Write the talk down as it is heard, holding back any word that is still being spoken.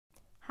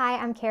Hi,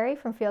 I'm Carrie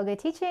from Feel Good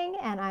Teaching,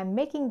 and I'm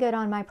making good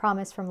on my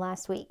promise from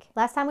last week.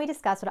 Last time we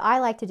discussed what I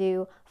like to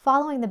do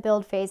following the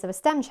build phase of a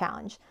STEM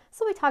challenge.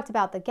 So we talked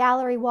about the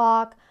gallery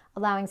walk,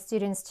 allowing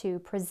students to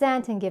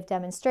present and give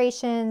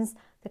demonstrations,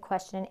 the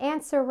question and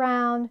answer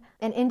round,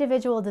 and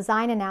individual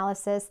design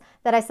analysis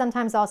that I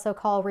sometimes also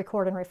call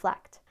record and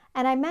reflect.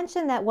 And I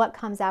mentioned that what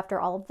comes after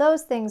all of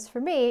those things for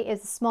me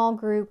is a small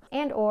group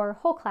and/or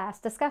whole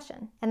class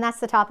discussion. And that's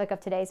the topic of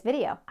today's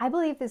video. I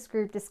believe this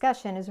group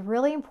discussion is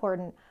really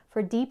important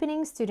for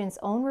deepening students'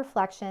 own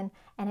reflection,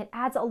 and it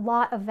adds a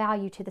lot of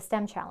value to the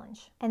STEM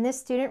challenge. And this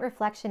student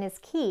reflection is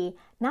key,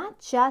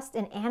 not just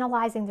in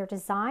analyzing their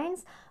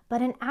designs,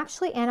 but in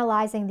actually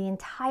analyzing the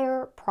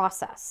entire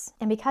process.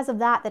 And because of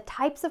that, the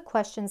types of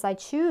questions I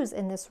choose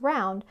in this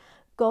round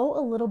go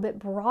a little bit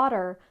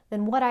broader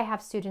than what I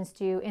have students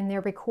do in their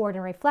record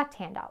and reflect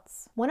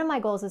handouts. One of my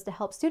goals is to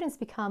help students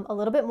become a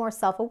little bit more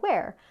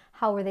self-aware.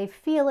 How are they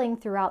feeling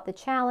throughout the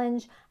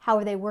challenge? How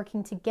are they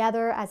working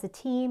together as a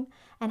team?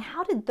 And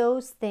how did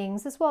those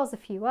things, as well as a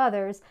few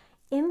others,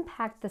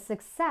 impact the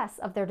success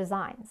of their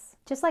designs?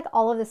 Just like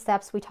all of the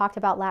steps we talked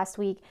about last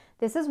week,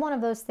 this is one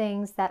of those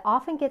things that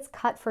often gets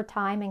cut for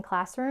time in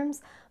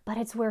classrooms, but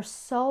it's where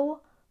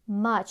so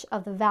much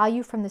of the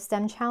value from the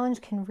STEM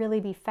challenge can really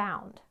be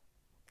found.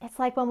 It's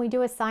like when we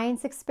do a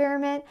science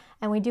experiment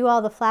and we do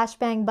all the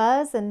flashbang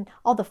buzz and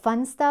all the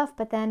fun stuff,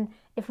 but then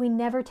if we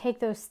never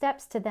take those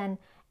steps to then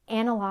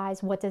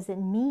analyze what does it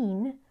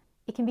mean,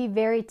 it can be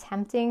very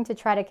tempting to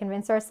try to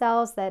convince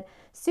ourselves that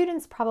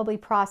students probably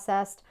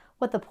processed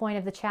what the point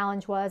of the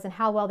challenge was and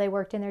how well they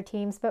worked in their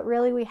teams, but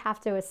really we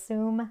have to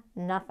assume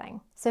nothing.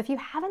 So if you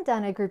haven't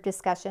done a group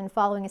discussion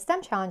following a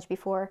STEM challenge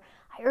before,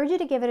 I urge you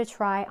to give it a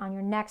try on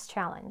your next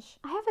challenge.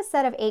 I have a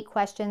set of 8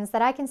 questions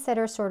that I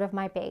consider sort of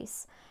my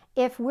base.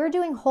 If we're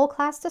doing whole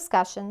class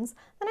discussions,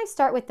 then I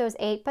start with those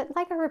 8, but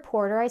like a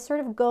reporter, I sort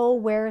of go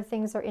where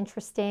things are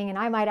interesting and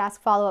I might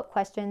ask follow-up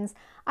questions.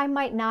 I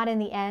might not in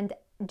the end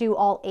do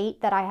all 8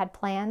 that I had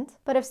planned.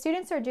 But if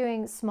students are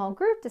doing small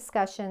group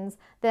discussions,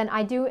 then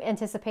I do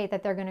anticipate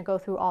that they're going to go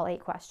through all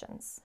 8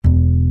 questions.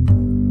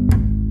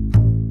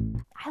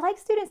 I like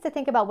students to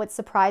think about what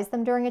surprised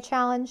them during a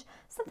challenge.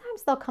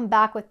 Sometimes they'll come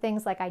back with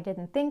things like, I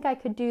didn't think I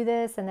could do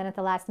this, and then at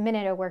the last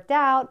minute it worked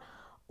out.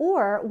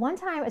 Or one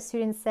time a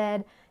student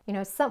said,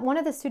 one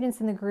of the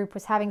students in the group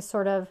was having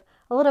sort of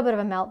a little bit of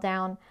a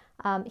meltdown.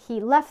 He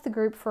left the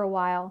group for a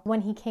while.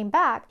 When he came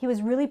back, he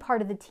was really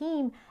part of the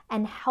team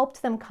and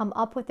helped them come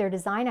up with their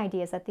design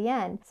ideas at the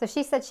end. So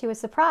she said she was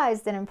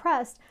surprised and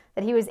impressed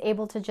that he was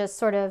able to just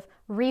sort of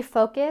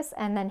refocus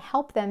and then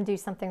help them do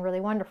something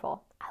really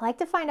wonderful. I like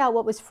to find out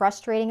what was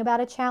frustrating about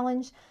a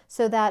challenge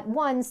so that,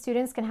 one,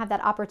 students can have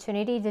that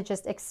opportunity to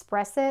just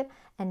express it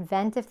and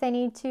vent if they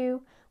need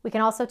to. We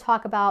can also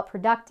talk about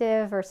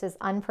productive versus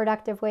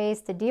unproductive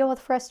ways to deal with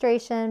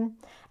frustration.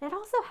 And it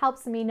also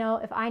helps me know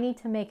if I need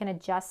to make an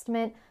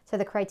adjustment to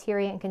the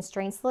criteria and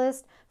constraints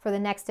list for the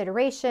next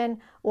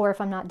iteration, or if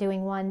I'm not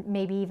doing one,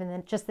 maybe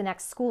even just the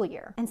next school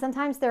year. And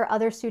sometimes there are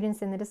other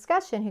students in the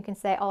discussion who can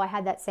say, oh, I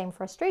had that same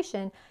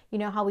frustration. You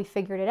know how we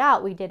figured it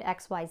out? We did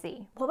X, Y,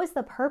 Z. What was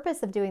the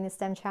purpose of doing the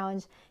STEM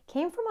challenge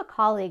came from a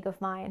colleague of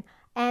mine.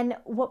 And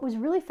what was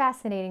really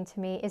fascinating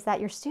to me is that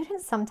your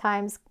students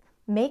sometimes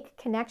make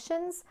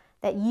connections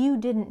that you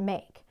didn't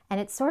make. And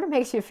it sort of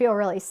makes you feel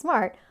really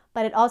smart,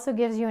 but it also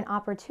gives you an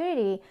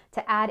opportunity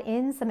to add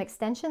in some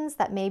extensions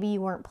that maybe you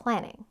weren't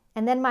planning.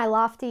 And then my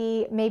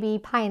lofty, maybe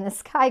pie in the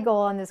sky goal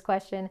on this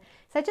question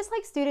is I just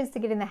like students to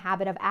get in the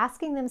habit of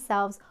asking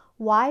themselves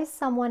why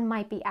someone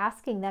might be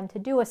asking them to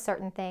do a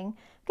certain thing,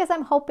 because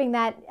I'm hoping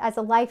that as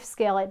a life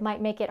skill, it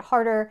might make it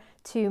harder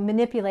to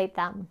manipulate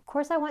them. Of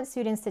course, I want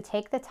students to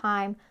take the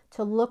time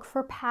to look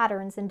for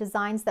patterns in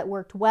designs that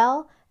worked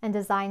well and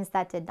designs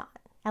that did not.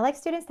 I like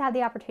students to have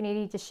the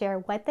opportunity to share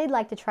what they'd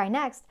like to try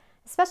next,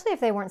 especially if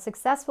they weren't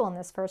successful in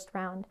this first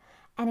round.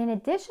 And in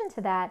addition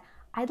to that,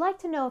 I'd like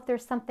to know if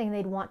there's something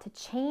they'd want to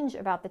change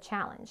about the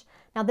challenge.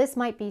 Now, this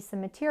might be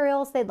some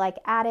materials they'd like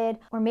added,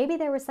 or maybe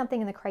there was something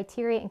in the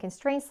criteria and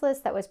constraints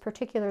list that was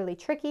particularly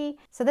tricky.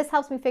 So this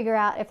helps me figure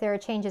out if there are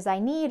changes I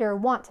need or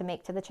want to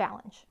make to the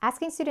challenge.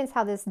 Asking students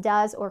how this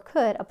does or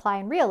could apply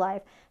in real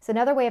life is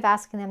another way of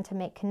asking them to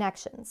make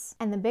connections.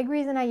 And the big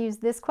reason I use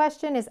this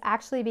question is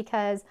actually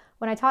because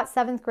when I taught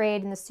 7th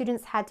grade and the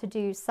students had to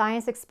do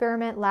science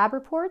experiment lab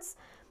reports,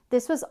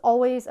 this was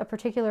always a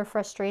particular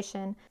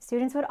frustration.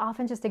 Students would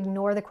often just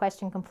ignore the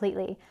question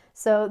completely.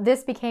 So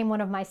this became one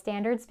of my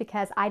standards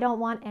because I don't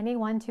want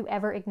anyone to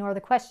ever ignore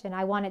the question.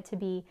 I want it to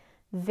be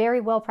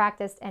very well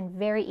practiced and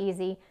very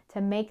easy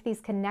to make these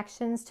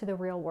connections to the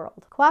real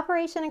world.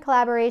 Cooperation and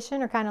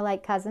collaboration are kind of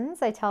like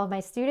cousins. I tell my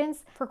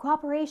students, for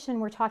cooperation,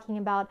 we're talking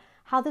about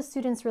how the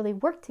students really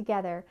work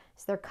together.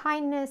 Is there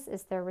kindness?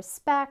 Is there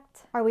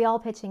respect? Are we all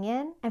pitching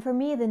in? And for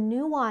me, the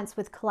nuance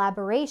with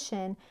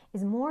collaboration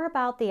is more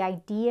about the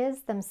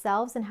ideas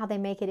themselves and how they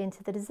make it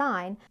into the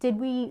design. Did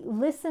we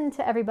listen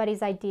to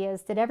everybody's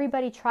ideas? Did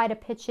everybody try to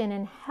pitch in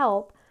and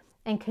help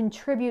and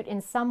contribute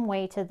in some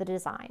way to the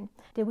design?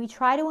 Did we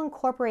try to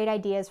incorporate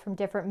ideas from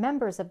different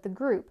members of the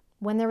group?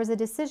 When there was a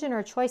decision or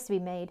a choice to be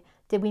made,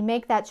 did we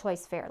make that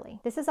choice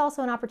fairly? This is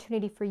also an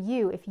opportunity for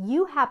you. If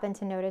you happen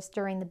to notice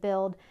during the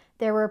build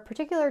there were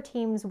particular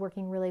teams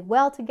working really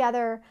well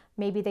together,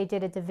 maybe they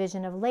did a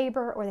division of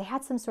labor or they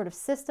had some sort of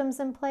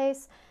systems in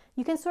place,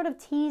 you can sort of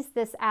tease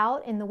this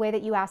out in the way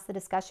that you ask the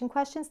discussion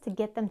questions to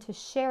get them to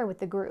share with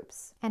the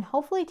groups. And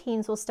hopefully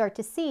teams will start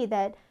to see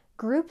that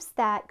groups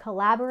that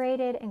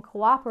collaborated and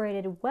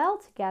cooperated well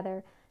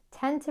together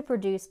tend to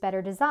produce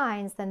better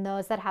designs than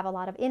those that have a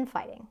lot of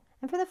infighting.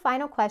 And for the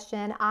final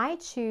question, I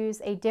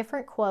choose a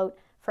different quote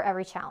for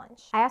every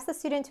challenge. I ask the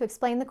student to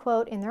explain the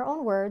quote in their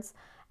own words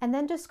and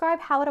then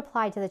describe how it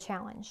applied to the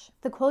challenge.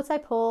 The quotes I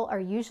pull are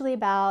usually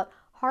about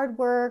hard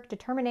work,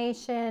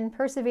 determination,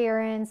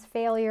 perseverance,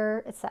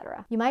 failure,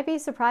 etc. You might be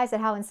surprised at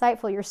how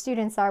insightful your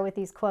students are with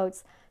these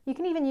quotes. You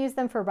can even use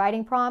them for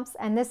writing prompts,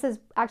 and this is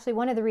actually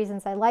one of the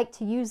reasons I like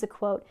to use a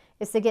quote,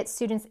 is to get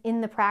students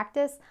in the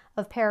practice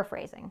of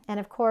paraphrasing and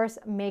of course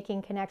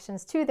making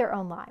connections to their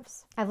own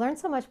lives. I've learned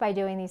so much by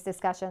doing these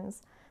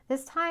discussions.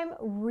 This time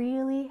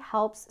really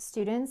helps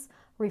students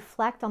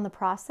reflect on the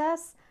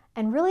process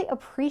and really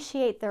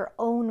appreciate their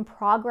own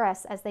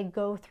progress as they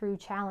go through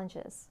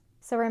challenges.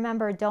 So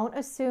remember, don't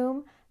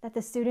assume that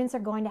the students are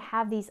going to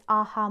have these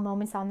aha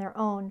moments on their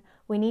own.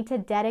 We need to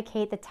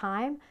dedicate the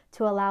time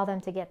to allow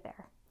them to get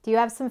there. Do you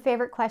have some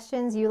favorite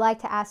questions you like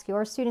to ask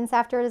your students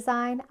after a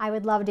design? I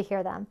would love to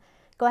hear them.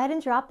 Go ahead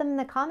and drop them in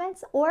the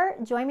comments or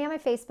join me on my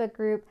Facebook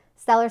group,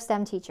 Stellar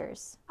STEM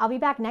Teachers. I'll be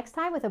back next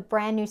time with a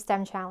brand new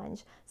STEM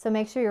challenge, so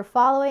make sure you're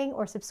following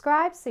or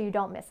subscribed so you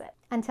don't miss it.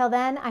 Until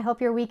then, I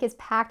hope your week is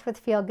packed with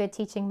feel-good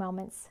teaching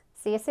moments.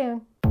 See you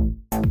soon.